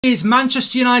Is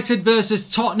Manchester United versus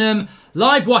Tottenham.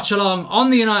 Live watch along on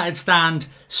the United Stand.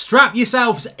 Strap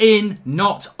yourselves in,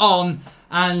 not on,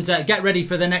 and get ready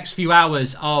for the next few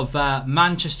hours of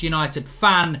Manchester United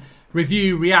fan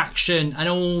review, reaction, and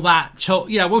all that.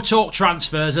 You know, we'll talk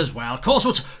transfers as well. Of course,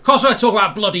 we'll talk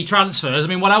about bloody transfers. I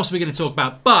mean, what else are we going to talk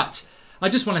about? But I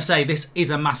just want to say this is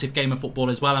a massive game of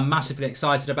football as well. I'm massively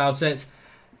excited about it.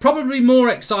 Probably more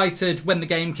excited when the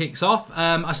game kicks off.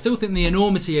 I still think the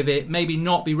enormity of it maybe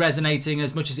not be resonating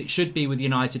as much as it should be with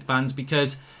United fans,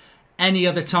 because any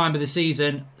other time of the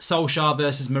season, Solskjaer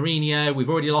versus Mourinho, we've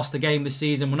already lost the game this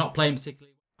season. We're not playing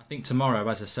particularly. I think tomorrow,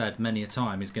 as I said many a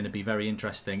time, is going to be very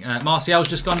interesting. Martial's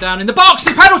just gone down in the box.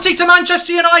 The penalty to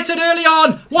Manchester United early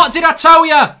on. What did I tell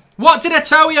you? What did I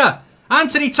tell you?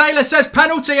 Anthony Taylor says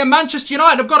penalty, and Manchester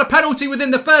United have got a penalty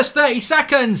within the first 30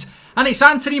 seconds. And it's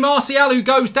Anthony Martial who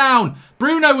goes down.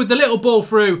 Bruno with the little ball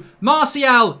through.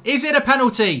 Martial, is it a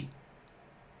penalty?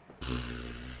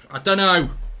 I don't know.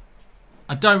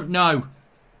 I don't know.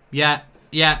 Yeah,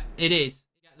 it is.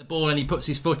 Get the ball and he puts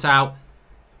his foot out.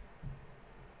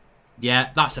 Yeah,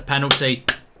 that's a penalty.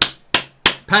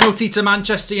 Penalty to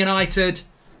Manchester United.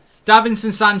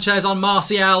 Davinson Sanchez on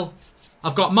Martial.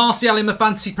 I've got Martial in the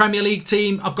Fantasy Premier League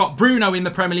team. I've got Bruno in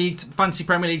the Fantasy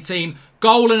Premier League team.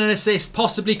 Goal and an assist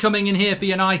possibly coming in here for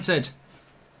United.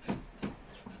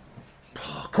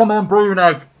 Oh, come on,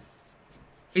 Bruno.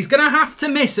 He's going to have to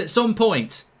miss at some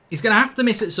point. He's going to have to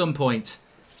miss at some point.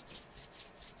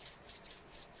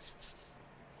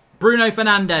 Bruno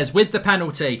Fernandes with the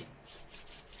penalty.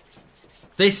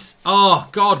 This, oh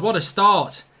God, what a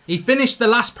start. He finished the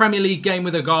last Premier League game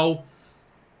with a goal.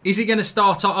 Is he going to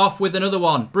start off with another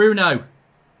one? Bruno.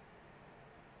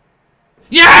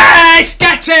 Yes!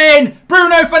 Get in!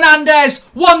 Bruno Fernandes.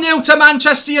 1-0 to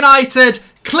Manchester United.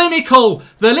 Clinical.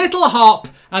 The little hop.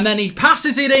 And then he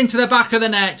passes it into the back of the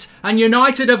net. And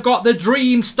United have got the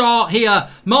dream start here.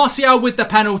 Martial with the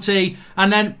penalty.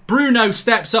 And then Bruno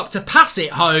steps up to pass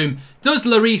it home. Does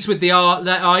Lloris with the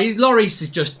Lloris is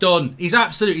just done. He's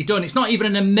absolutely done. It's not even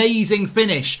an amazing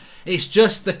finish. It's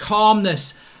just the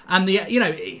calmness. And the, you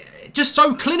know, just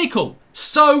so clinical.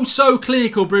 So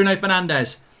clinical, Bruno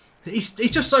Fernandes. He's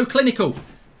just so clinical.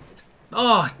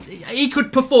 Oh, he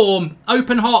could perform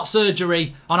open heart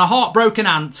surgery on a heartbroken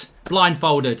ant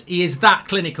blindfolded. He is that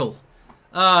clinical.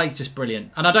 Oh, he's just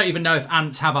brilliant. And I don't even know if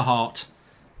ants have a heart.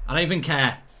 I don't even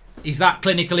care. He's that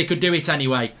clinical, he could do it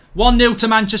anyway. 1-0 to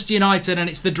Manchester United, and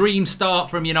it's the dream start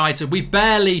from United. We've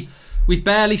barely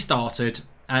started.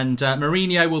 And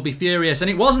Mourinho will be furious. And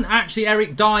it wasn't actually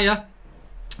Eric Dyer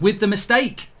with the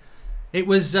mistake. It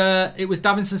was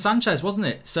Davinson Sanchez, wasn't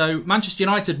it? So Manchester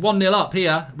United 1-0 up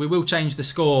here. We will change the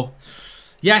score.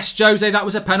 Yes, Jose, that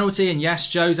was a penalty. And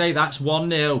yes, Jose, that's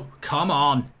 1-0. Come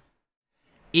on.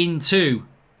 Into.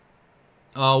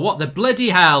 Oh, what the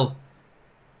bloody hell.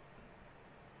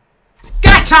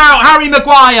 Get out, Harry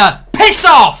Maguire. Piss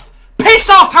off. Piss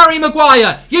off, Harry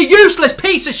Maguire. You useless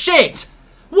piece of shit.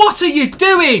 What are you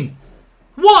doing?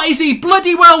 What is he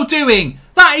bloody well doing?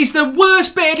 That is the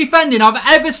worst bit of defending I've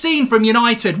ever seen from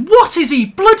United. What is he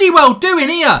bloody well doing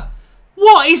here?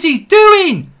 What is he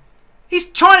doing? He's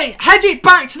trying to head it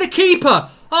back to the keeper.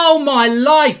 Oh my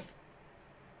life.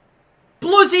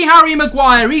 Bloody Harry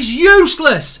Maguire. He's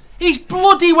useless. He's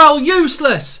bloody well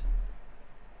useless.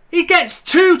 He gets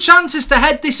 2 chances to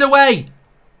head this away.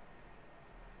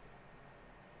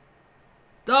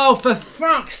 Oh, for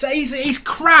fuck's sake, he's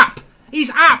crap.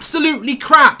 He's absolutely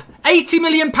crap. £80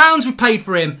 million we've paid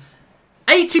for him.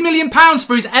 £80 million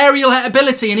for his aerial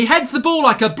ability, and he heads the ball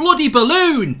like a bloody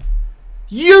balloon.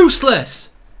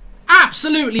 Useless.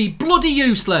 Absolutely bloody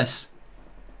useless.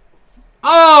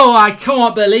 Oh, I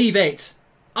can't believe it.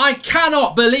 I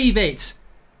cannot believe it.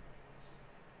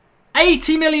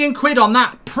 80 million quid on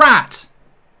that prat.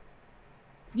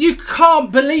 You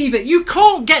can't believe it. You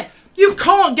can't get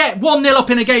 1-0 up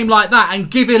in a game like that and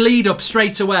give a lead up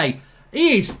straight away.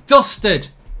 He is dusted.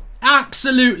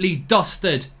 Absolutely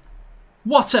dusted.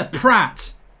 What a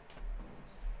prat.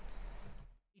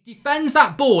 He defends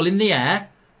that ball in the air.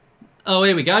 Oh,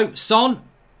 here we go. Son.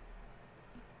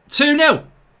 2-0.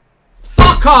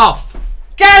 Fuck off.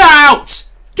 Get out.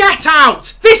 Get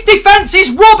out. This defence is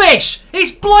rubbish.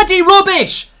 It's bloody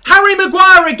rubbish. Harry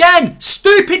Maguire again.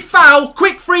 Stupid foul.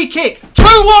 Quick free kick.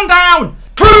 2-1 down.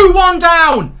 2-1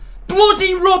 down.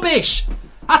 Bloody rubbish.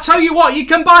 I tell you what, you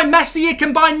can buy Messi, you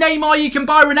can buy Neymar, you can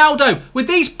buy Ronaldo. With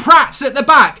these prats at the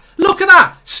back. Look at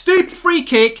that. Stupid free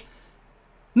kick.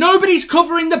 Nobody's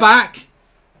covering the back.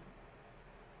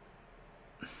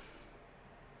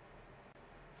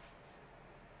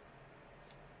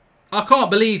 I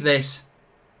can't believe this.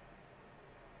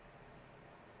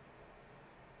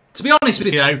 To be honest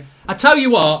with you, I tell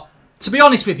you what, to be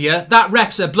honest with you, that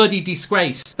ref's a bloody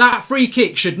disgrace. That free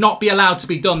kick should not be allowed to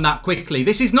be done that quickly.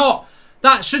 This is not,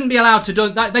 that shouldn't be allowed to do,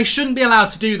 that they shouldn't be allowed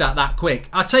to do that quick.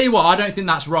 I tell you what, I don't think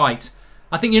that's right.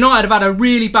 I think United have had a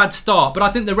really bad start, but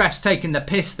I think the ref's taken the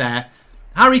piss there.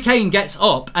 Harry Kane gets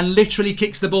up and literally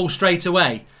kicks the ball straight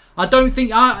away. I don't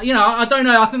think, I don't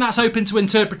know, I think that's open to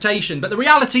interpretation. But the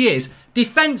reality is,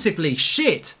 defensively,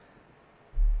 shit.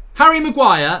 Harry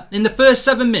Maguire, in the first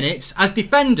 7 minutes, has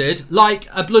defended like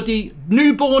a bloody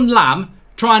newborn lamb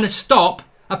trying to stop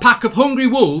a pack of hungry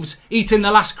wolves eating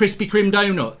the last Krispy Kreme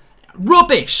donut.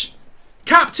 Rubbish.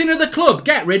 Captain of the club,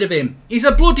 get rid of him. He's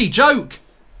a bloody joke.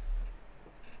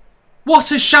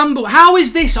 What a shamble. How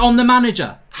is this on the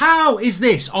manager? How is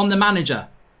this on the manager?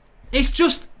 It's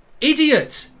just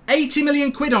idiots. 80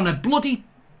 million quid on a bloody...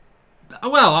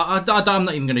 Well, I'm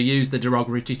not even going to use the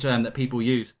derogatory term that people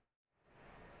use.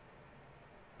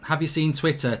 Have you seen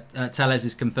Twitter? Tellez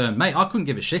is confirmed. Mate, I couldn't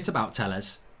give a shit about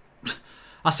Tellez.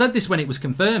 I said this when it was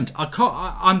confirmed.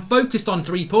 I'm focused on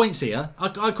 3 points here.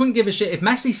 I couldn't give a shit if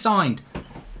Messi signed.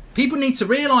 People need to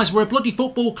realise we're a bloody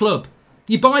football club.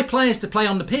 You buy players to play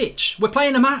on the pitch. We're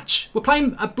playing a match. We're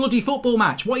playing a bloody football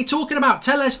match. What are you talking about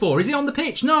Tellez for? Is he on the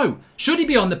pitch? No. Should he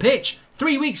be on the pitch?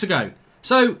 3 weeks ago.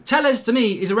 So Tellez to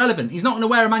me is irrelevant. He's not going to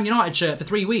wear a Man United shirt for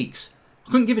 3 weeks.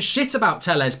 I couldn't give a shit about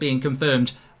Tellez being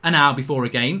confirmed an hour before a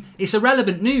game. It's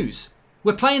irrelevant news.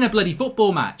 We're playing a bloody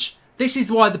football match. This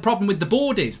is why the problem with the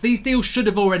board is. These deals should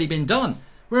have already been done.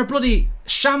 We're a bloody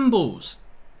shambles.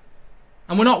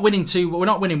 And we're not winning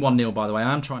 1-0, by the way.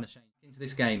 I am trying to change into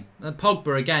this game. And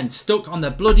Pogba again, stuck on the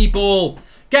bloody ball.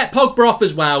 Get Pogba off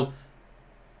as well.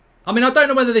 I mean, I don't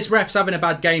know whether this ref's having a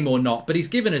bad game or not, but he's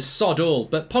given us sod all.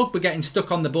 But Pogba getting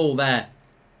stuck on the ball there.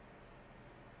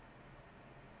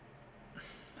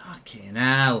 Fucking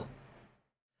hell.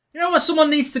 You know what someone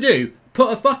needs to do?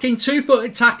 Put a fucking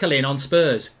 2-footed tackle in on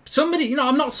Spurs. Somebody, you know,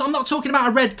 I'm not talking about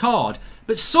a red card,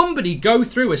 but somebody go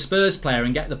through a Spurs player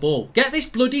and get the ball. Get this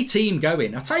bloody team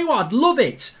going. I tell you what, I'd love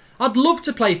it. I'd love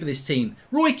to play for this team.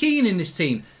 Roy Keane in this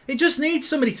team. It just needs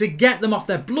somebody to get them off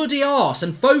their bloody arse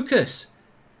and focus.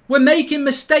 We're making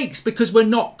mistakes because we're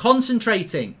not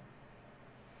concentrating.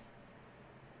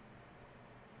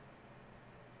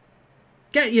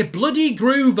 Get your bloody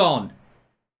groove on.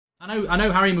 I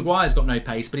know Harry Maguire's got no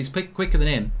pace, but he's quicker than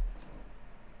him.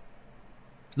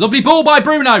 Lovely ball by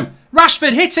Bruno.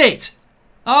 Rashford hit it.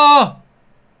 Oh.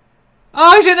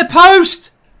 Oh, he's hit the post.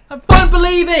 I don't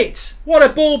believe it. What a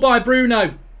ball by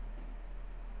Bruno.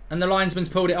 And the linesman's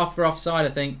pulled it off for offside, I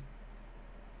think.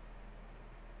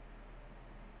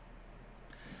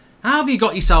 How have you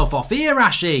got yourself off here,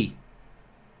 Rashi?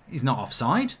 He's not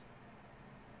offside.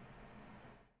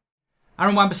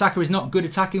 Aaron Wan-Bissaka is not good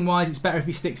attacking wise. It's better if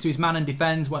he sticks to his man and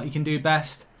defends what he can do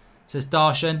best, says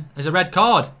Darshan. There's a red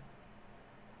card.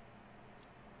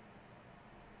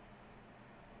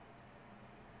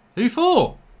 Who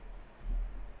for?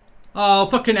 Oh,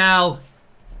 fucking hell.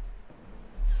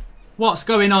 What's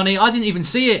going on here? I didn't even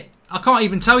see it. I can't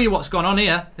even tell you what's gone on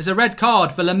here. There's a red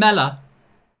card for Lamela.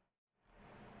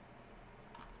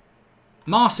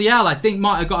 Martial, I think,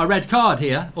 might have got a red card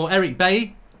here. Or Eric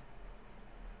Bailly.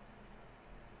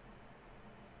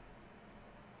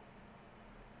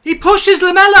 He pushes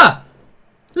Lamela.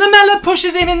 Lamela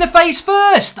pushes him in the face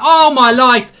first. Oh my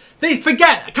life! They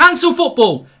forget. Cancel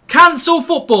football. Cancel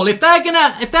football. If they're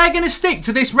gonna stick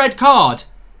to this red card,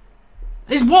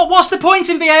 what's the point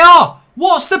in VAR?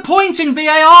 What's the point in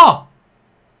VAR?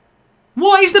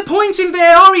 What is the point in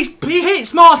VAR? He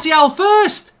hits Martial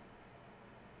first.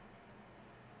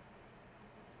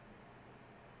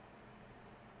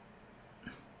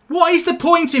 What is the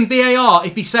point in VAR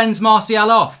if he sends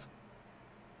Martial off?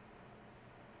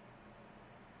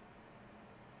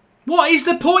 What is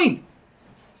the point?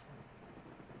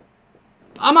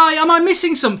 Am I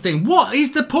missing something? What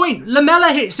is the point?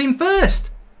 Lamela hits him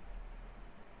first.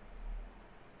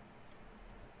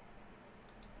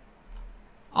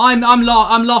 I'm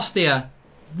lost here.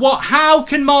 What? How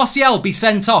can Martial be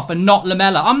sent off and not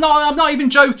Lamela? I'm not even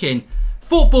joking.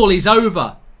 Football is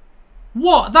over.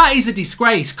 What? That is a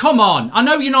disgrace. Come on. I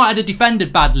know United are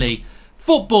defended badly.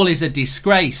 Football is a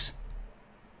disgrace.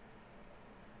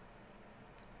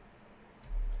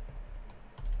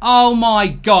 Oh my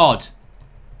God.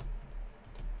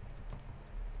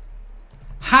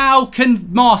 How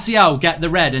can Martial get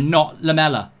the red and not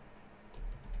Lamela?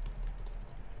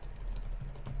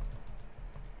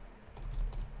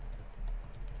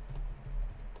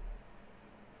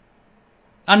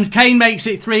 And Kane makes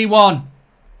it 3-1.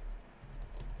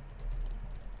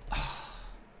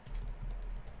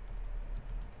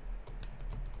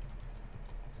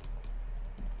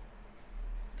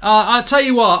 I'll tell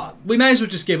you what, we may as well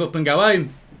just give up and go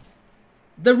home.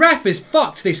 The ref has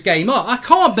fucked this game up. I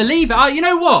can't believe it. You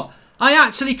know what? I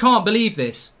actually can't believe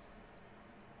this.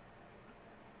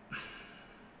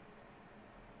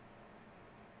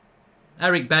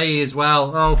 Eric Bailly as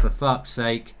well. Oh, for fuck's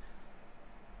sake.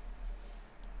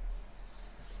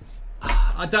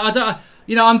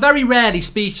 You know, I'm very rarely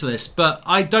speechless, but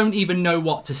I don't even know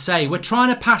what to say. We're trying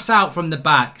to pass out from the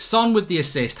back. Son with the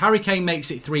assist. Harry Kane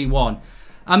makes it 3-1.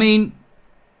 I mean,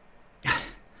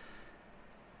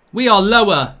 we are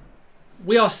lower.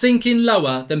 We are sinking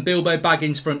lower than Bilbo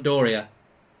Baggins' front door here.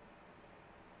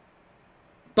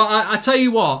 But I tell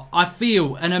you what, I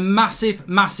feel a massive,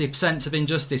 massive sense of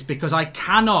injustice because I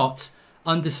cannot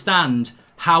understand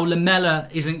how Lamela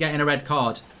isn't getting a red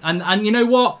card. And you know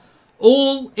what?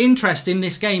 All interest in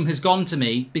this game has gone to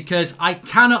me because I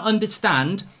cannot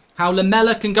understand how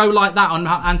Lamela can go like that on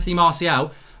Anthony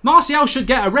Martial. Martial should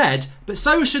get a red, but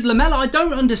so should Lamela. I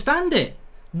don't understand it.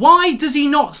 Why does he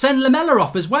not send Lamela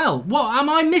off as well? What, am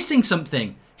I missing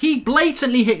something? He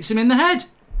blatantly hits him in the head.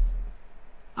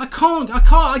 I'm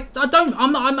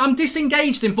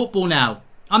disengaged in football now.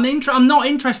 I'm not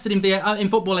interested in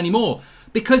football anymore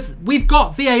because we've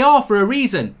got VAR for a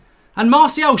reason. And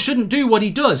Martial shouldn't do what he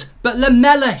does, but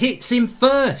Lamela hits him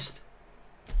first.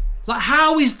 Like,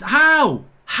 how is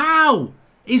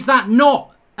that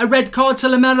not a red card to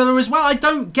Lamela as well? I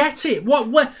don't get it.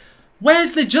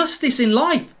 Where's the justice in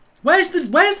life? Where's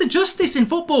the justice in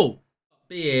football?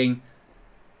 Being,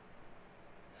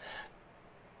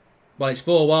 well, it's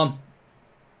 4-1.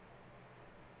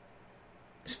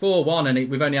 It's 4-1 and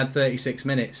we've only had 36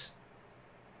 minutes.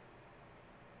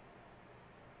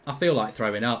 I feel like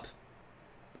throwing up.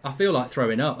 I'm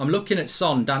looking at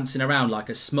Son dancing around like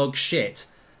a smug shit.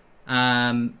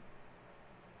 I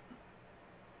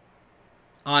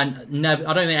don't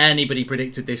think anybody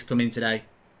predicted this coming today.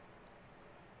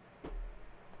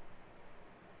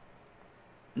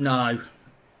 No.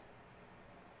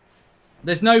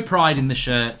 There's no pride in the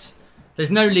shirt. There's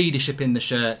no leadership in the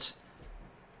shirt.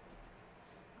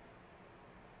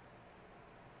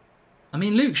 I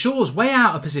mean, Luke Shaw's way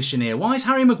out of position here. Why is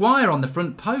Harry Maguire on the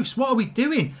front post? What are we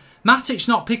doing? Matic's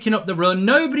not picking up the run.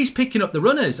 Nobody's picking up the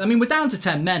runners. I mean, we're down to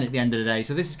 10 men at the end of the day,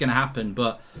 so this is going to happen,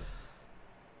 but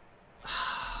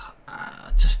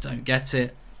I just don't get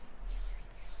it.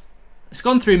 It's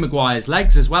gone through Maguire's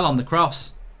legs as well on the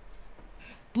cross.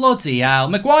 Bloody hell.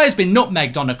 Maguire's been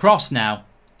nutmegged on a cross now.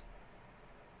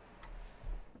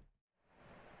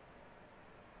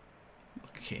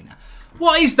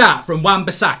 What is that from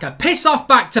Wan-Bissaka? Piss off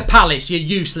back to Palace, you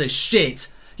useless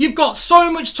shit. You've got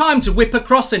so much time to whip a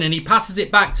cross in and he passes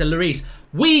it back to Lloris.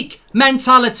 Weak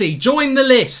mentality. Join the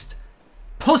list.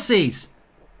 Pussies.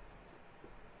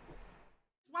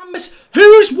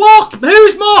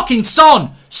 Who's marking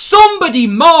Son? Somebody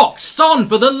mark Son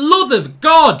for the love of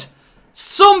God.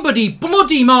 Somebody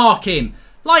bloody mark him.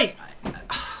 Like,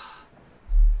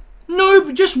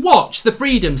 no, just watch the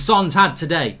freedom Son's had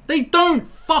today. They don't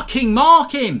fucking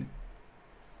mark him.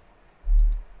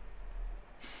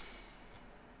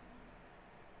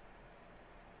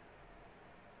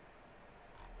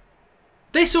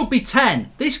 This will be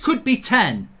 10. This could be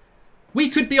 10. We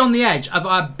could be on the edge of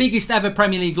our biggest ever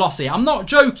Premier League loss here. I'm not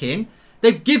joking.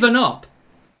 They've given up.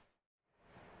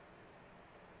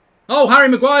 Oh, Harry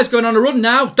Maguire's going on a run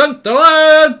now. Dun,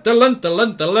 dun, dun, dun,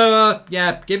 dun, dun, dun.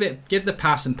 Yeah, give the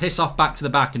pass and piss off back to the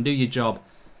back and do your job.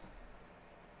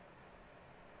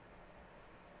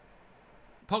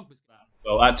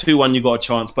 Well, at 2-1 you got a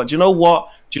chance, but do you know what?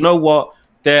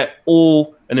 They're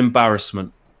all an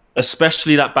embarrassment,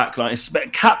 especially that back line.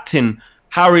 Captain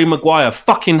Harry Maguire,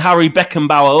 fucking Harry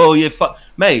Beckenbauer. Oh, yeah,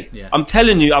 mate. Yeah. I'm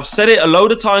telling you, I've said it a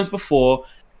load of times before.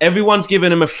 Everyone's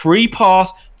giving him a free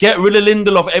pass. Get rid of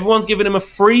Lindelof. Everyone's giving him a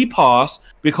free pass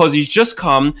because he's just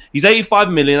come. He's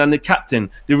 85 million and the captain.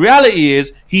 The reality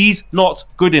is he's not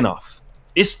good enough.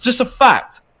 It's just a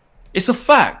fact. It's a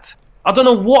fact. I don't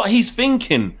know what he's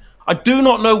thinking. I do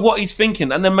not know what he's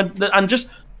thinking. And just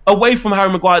away from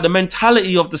Harry Maguire, the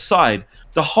mentality of the side,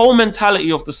 the whole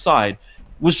mentality of the side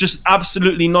was just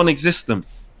absolutely non-existent.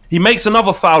 He makes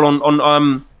another foul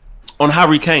on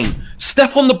Harry Kane.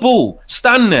 Step on the ball.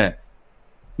 Stand there.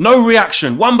 No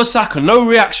reaction. Wan-Bissaka, no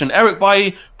reaction. Eric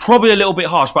Bailly, probably a little bit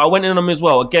harsh, but I went in on him as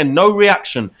well. Again, no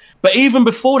reaction. But even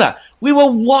before that, we were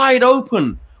wide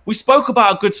open. We spoke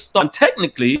about a good start. And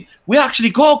technically, we actually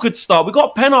got a good start. We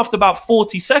got a pen after about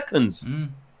 40 seconds.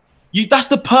 That's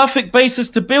the perfect basis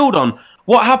to build on.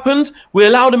 What happens? We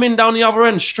allowed him in down the other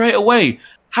end straight away.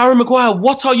 Harry Maguire,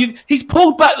 what are you? He's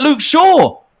pulled back Luke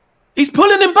Shaw. He's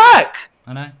pulling him back.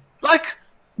 I know. Like,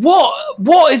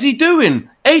 what is he doing?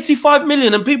 85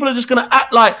 million, and people are just going to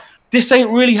act like this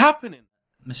ain't really happening.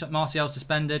 Martial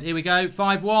suspended. Here we go.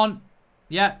 5-1.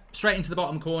 Yeah, straight into the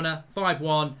bottom corner.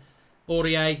 5-1.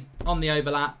 Aurier on the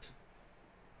overlap.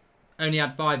 Only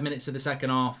had 5 minutes of the second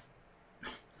half.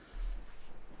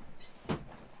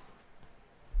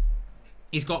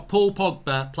 He's got Paul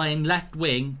Pogba playing left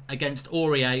wing against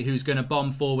Aurier, who's going to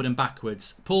bomb forward and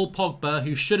backwards. Paul Pogba,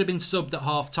 who should have been subbed at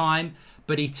half-time,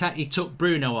 but he took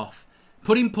Bruno off.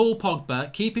 Putting Paul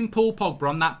Pogba, keeping Paul Pogba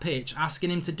on that pitch,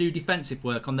 asking him to do defensive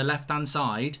work on the left-hand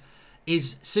side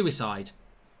is suicide.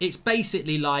 It's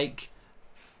basically like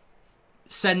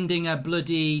sending a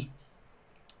bloody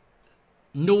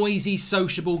noisy,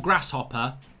 sociable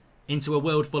grasshopper into a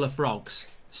world full of frogs.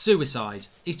 Suicide.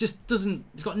 He just doesn't...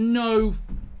 He's got no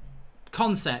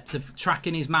concept of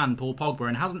tracking his man, Paul Pogba,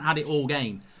 and hasn't had it all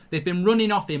game. They've been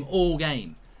running off him all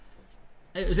game.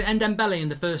 It was Ndembele in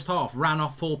the first half, ran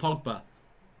off Paul Pogba.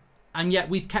 And yet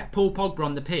we've kept Paul Pogba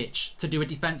on the pitch to do a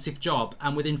defensive job,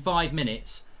 and within 5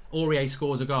 minutes, Aurier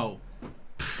scores a goal.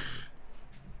 I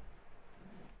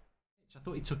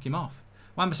thought he took him off.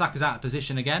 Wan-Bissaka's out of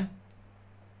position again.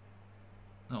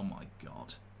 Oh my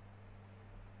God.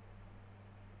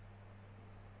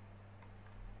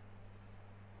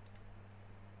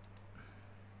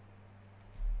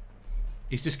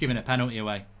 He's just giving a penalty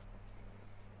away.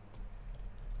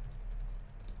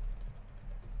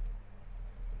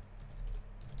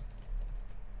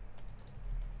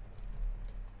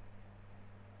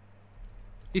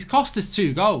 He's cost us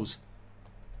 2 goals.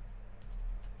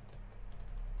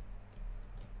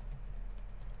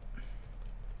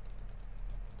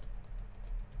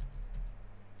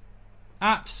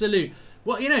 Absolute.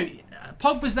 Well, you know,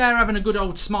 Pogba's there having a good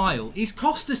old smile. He's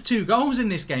cost us 2 goals in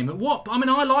this game. At what? I mean,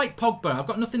 I like Pogba. I've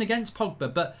got nothing against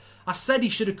Pogba, but I said he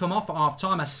should have come off at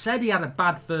half-time. I said he had a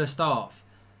bad first half.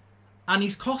 And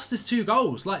he's cost us 2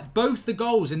 goals. Like, both the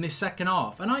goals in this second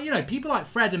half. And, you know, people like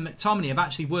Fred and McTominay have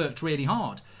actually worked really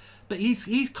hard. But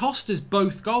he's cost us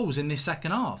both goals in this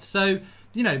second half. So,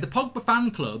 you know, the Pogba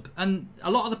fan club, and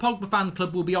a lot of the Pogba fan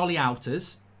club will be Ollie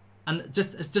Outers. And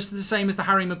just the same as the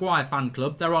Harry Maguire fan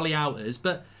club, they're Ollie Outers.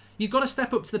 But you've got to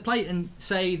step up to the plate and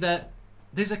say that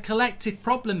there's a collective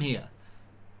problem here.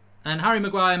 And Harry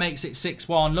Maguire makes it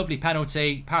 6-1. Lovely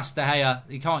penalty. Past De Gea.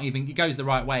 He can't even... He goes the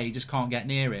right way. He just can't get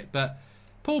near it. But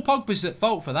Paul Pogba's at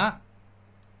fault for that.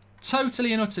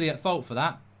 Totally and utterly at fault for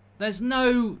that. There's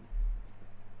no...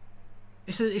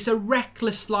 It's a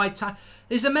reckless slide tackle.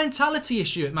 There's a mentality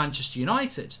issue at Manchester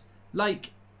United.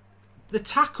 Like, the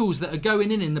tackles that are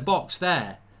going in the box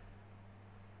there...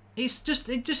 It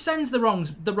just sends the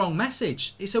wrong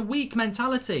message. It's a weak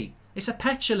mentality. It's a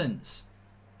petulance.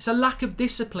 It's a lack of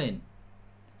discipline.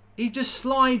 He just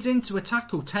slides into a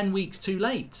tackle 10 weeks too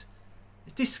late.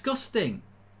 It's disgusting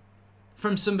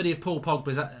from somebody of Paul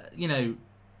Pogba's, you know,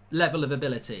 level of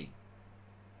ability.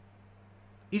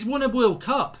 He's won a World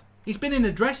Cup. He's been in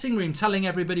a dressing room telling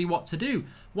everybody what to do.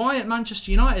 Why at Manchester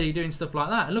United are you doing stuff like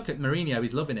that? And look at Mourinho,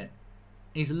 he's loving it.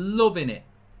 He's loving it.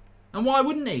 And why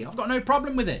wouldn't he? I've got no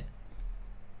problem with it.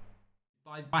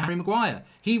 By Harry Maguire.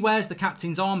 He wears the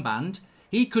captain's armband.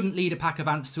 He couldn't lead a pack of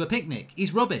ants to a picnic.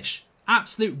 He's rubbish.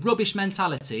 Absolute rubbish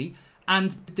mentality.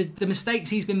 And the mistakes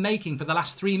he's been making for the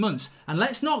last 3 months. And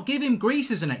let's not give him Greece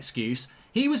as an excuse.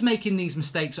 He was making these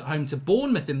mistakes at home to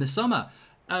Bournemouth in the summer.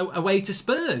 Away to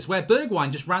Spurs, where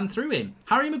Bergwijn just ran through him.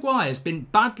 Harry Maguire's been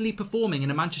badly performing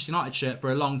in a Manchester United shirt for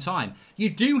a long time. You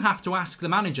do have to ask the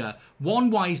manager,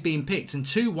 1, why he's being picked, and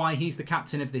 2, why he's the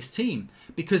captain of this team.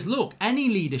 Because look, any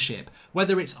leadership,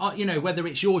 whether it's whether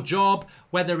it's your job,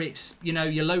 whether it's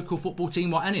your local football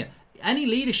team, any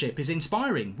leadership is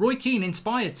inspiring. Roy Keane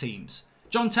inspired teams.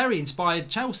 John Terry inspired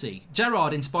Chelsea.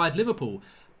 Gerrard inspired Liverpool.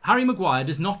 Harry Maguire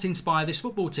does not inspire this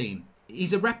football team.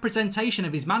 He's a representation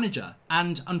of his manager,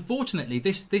 and unfortunately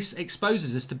this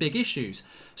exposes us to big issues.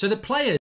 So the players